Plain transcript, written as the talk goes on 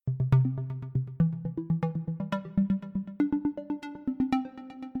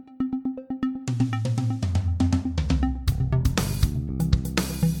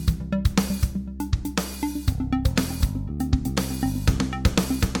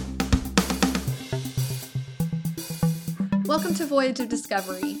Welcome to Voyage of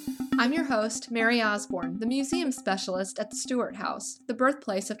Discovery. I'm your host, Mary Osborne, the museum specialist at the Stewart House, the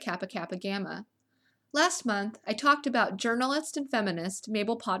birthplace of Kappa Kappa Gamma. Last month, I talked about journalist and feminist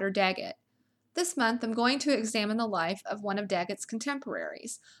Mabel Potter Daggett. This month, I'm going to examine the life of one of Daggett's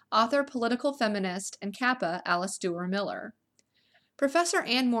contemporaries, author, political feminist, and Kappa Alice Duer Miller. Professor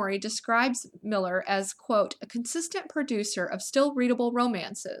Anne Morey describes Miller as, quote, a consistent producer of still readable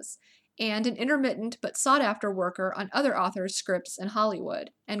romances, and an intermittent but sought-after worker on other authors' scripts in Hollywood,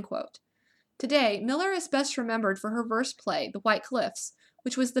 end quote. Today, Miller is best remembered for her verse play, The White Cliffs,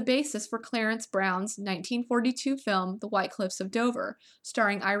 which was the basis for Clarence Brown's 1942 film, The White Cliffs of Dover,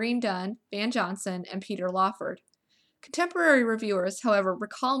 starring Irene Dunne, Van Johnson, and Peter Lawford. Contemporary reviewers, however,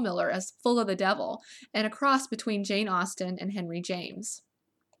 recall Miller as full of the devil and a cross between Jane Austen and Henry James.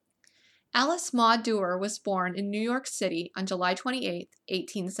 Alice Maud Duer was born in New York City on July 28,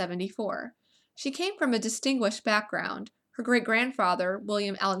 1874. She came from a distinguished background. Her great-grandfather,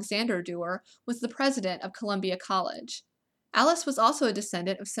 William Alexander Duer, was the president of Columbia College. Alice was also a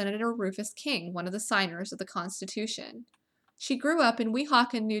descendant of Senator Rufus King, one of the signers of the Constitution. She grew up in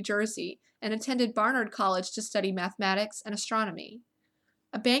Weehawken, New Jersey, and attended Barnard College to study mathematics and astronomy.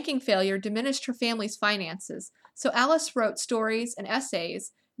 A banking failure diminished her family's finances, so Alice wrote stories and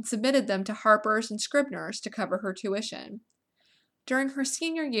essays and submitted them to Harper's and Scribner's to cover her tuition. During her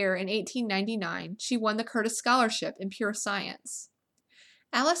senior year in 1899, she won the Curtis Scholarship in Pure Science.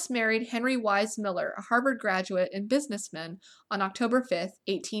 Alice married Henry Wise Miller, a Harvard graduate and businessman, on October 5,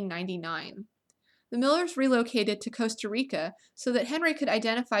 1899. The Millers relocated to Costa Rica so that Henry could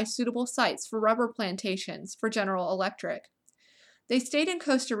identify suitable sites for rubber plantations for General Electric. They stayed in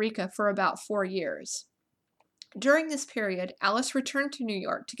Costa Rica for about 4 years. During this period, Alice returned to New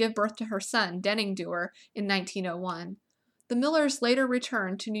York to give birth to her son, Denning Duer, in 1901. The Millers later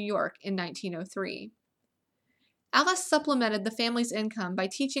returned to New York in 1903. Alice supplemented the family's income by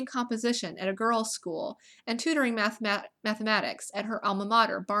teaching composition at a girls' school and tutoring mathematics at her alma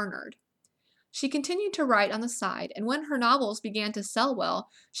mater, Barnard. She continued to write on the side, and when her novels began to sell well,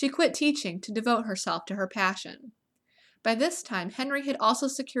 she quit teaching to devote herself to her passion. By this time, Henry had also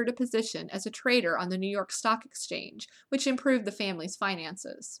secured a position as a trader on the New York Stock Exchange, which improved the family's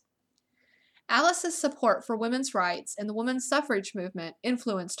finances. Alice's support for women's rights and the women's suffrage movement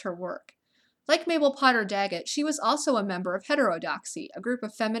influenced her work. Like Mabel Potter Daggett, she was also a member of Heterodoxy, a group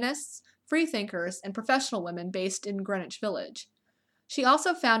of feminists, freethinkers, and professional women based in Greenwich Village. She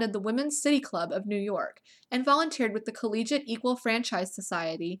also founded the Women's City Club of New York and volunteered with the Collegiate Equal Franchise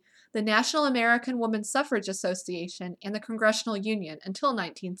Society, the National American Woman Suffrage Association, and the Congressional Union until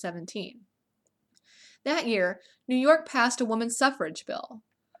 1917. That year, New York passed a women's suffrage bill.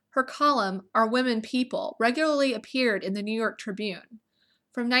 Her column, Are Women People, regularly appeared in the New York Tribune.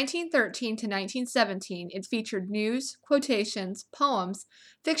 From 1913 to 1917, it featured news, quotations, poems,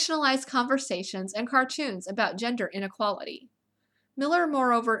 fictionalized conversations, and cartoons about gender inequality. Miller,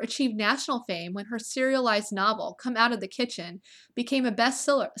 moreover, achieved national fame when her serialized novel, Come Out of the Kitchen, became a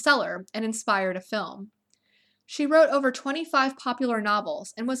bestseller and inspired a film. She wrote over 25 popular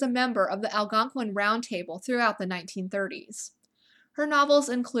novels and was a member of the Algonquin Round Table throughout the 1930s. Her novels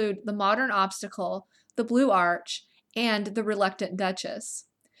include The Modern Obstacle, The Blue Arch, and The Reluctant Duchess.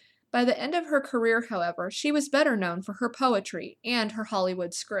 By the end of her career, however, she was better known for her poetry and her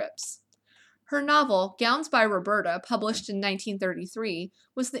Hollywood scripts. Her novel, Gowns by Roberta, published in 1933,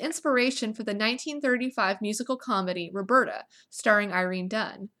 was the inspiration for the 1935 musical comedy Roberta, starring Irene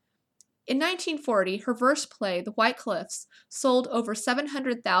Dunne. In 1940, her verse play, The White Cliffs, sold over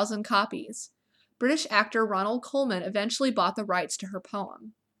 700,000 copies. British actor Ronald Colman eventually bought the rights to her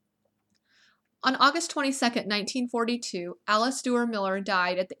poem. On August 22, 1942, Alice Duer Miller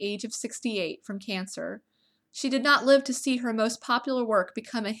died at the age of 68 from cancer. She did not live to see her most popular work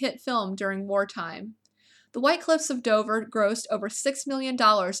become a hit film during wartime. The White Cliffs of Dover grossed over $6 million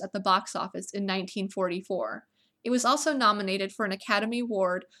at the box office in 1944. It was also nominated for an Academy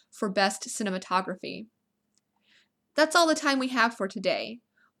Award for Best Cinematography. That's all the time we have for today.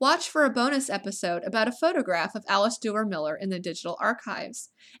 Watch for a bonus episode about a photograph of Alice Duer Miller in the digital archives.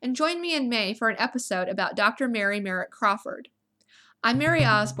 And join me in May for an episode about Dr. Mary Merritt Crawford. I'm Mary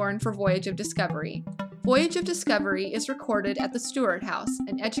Osborne for Voyage of Discovery. Voyage of Discovery is recorded at the Stewart House,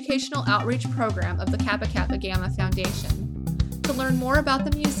 an educational outreach program of the Kappa Kappa Gamma Foundation. To learn more about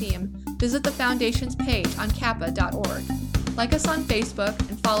the museum, visit the Foundation's page on kappa.org. Like us on Facebook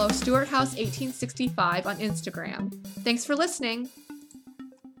and follow Stewart House 1865 on Instagram. Thanks for listening!